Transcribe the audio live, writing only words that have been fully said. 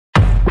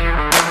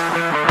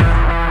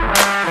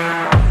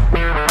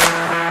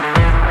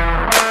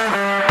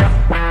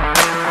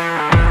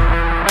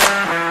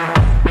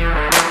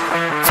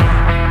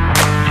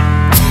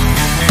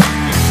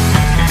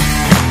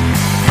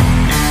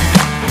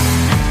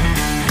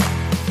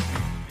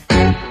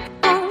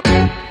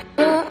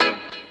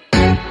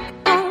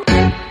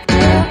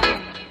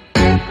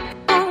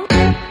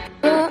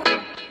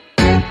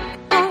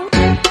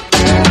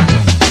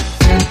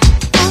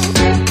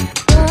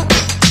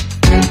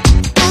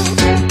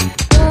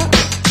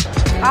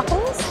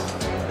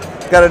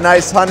Got a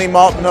nice honey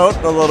malt note,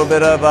 a little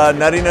bit of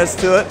nuttiness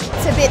to it.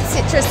 It's a bit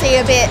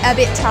citrusy, a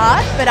bit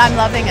tart, but I'm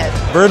loving it.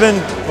 Bourbon,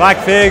 black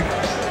fig,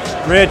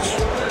 rich,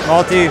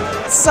 malty.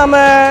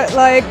 Summer,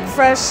 like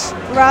fresh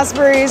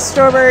raspberries,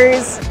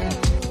 strawberries.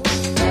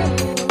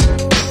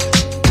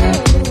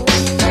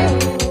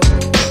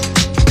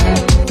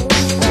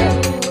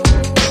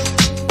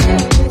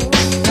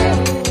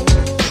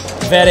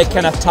 Very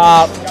kind of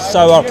tart,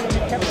 sour,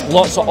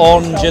 lots of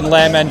orange and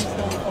lemon,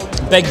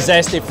 big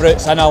zesty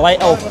fruits, and a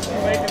little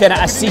kind of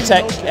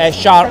acetic,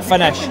 sharp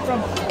finish.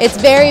 It's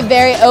very,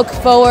 very oak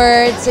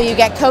forward, so you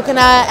get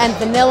coconut and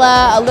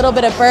vanilla, a little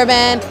bit of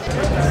bourbon.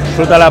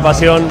 Fruta de la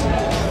pasión,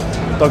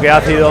 toque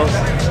ácido.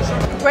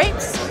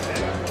 Grapes.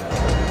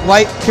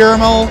 Light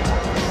caramel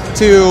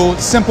to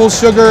simple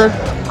sugar.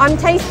 I'm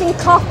tasting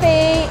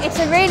coffee. It's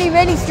a really,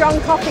 really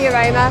strong coffee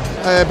aroma.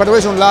 Pero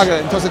es un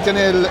lager, entonces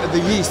tiene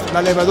el yeast,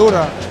 la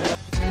levadura.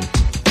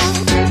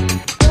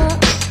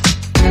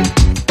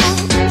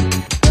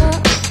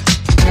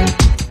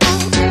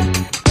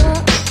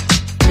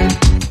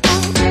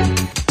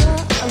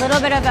 A little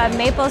bit of a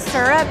maple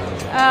syrup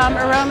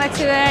aroma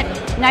to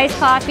it. Nice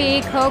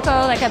coffee,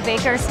 cocoa, like a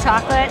baker's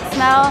chocolate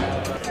smell.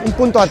 Un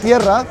punto a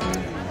tierra,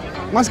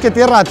 más que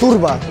tierra a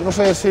turba. No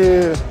sé si...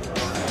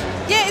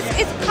 Yeah,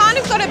 it's kind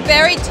of got a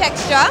berry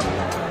texture.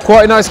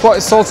 Quite nice,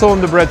 quite salty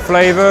on the bread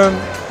flavor,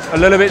 a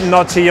little bit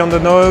nutty on the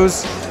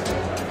nose.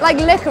 Like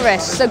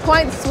licorice, so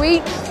quite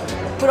sweet,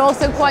 but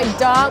also quite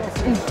dark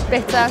and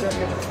bitter.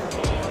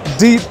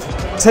 Deep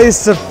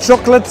taste of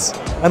chocolate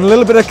and a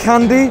little bit of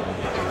candy.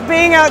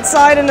 Being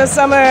outside in the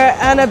summer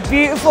and a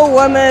beautiful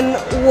woman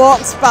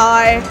walks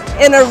by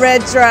in a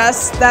red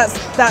dress,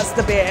 that's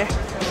the beer.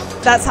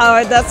 That's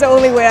the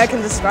only way I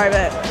can describe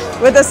it.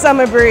 With a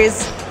summer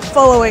breeze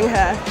following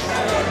her.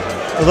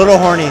 A little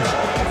horny.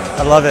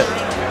 I love it.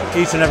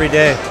 Each and every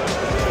day.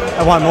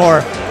 I want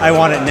more. I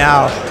want it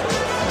now.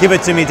 Give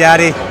it to me,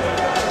 Daddy.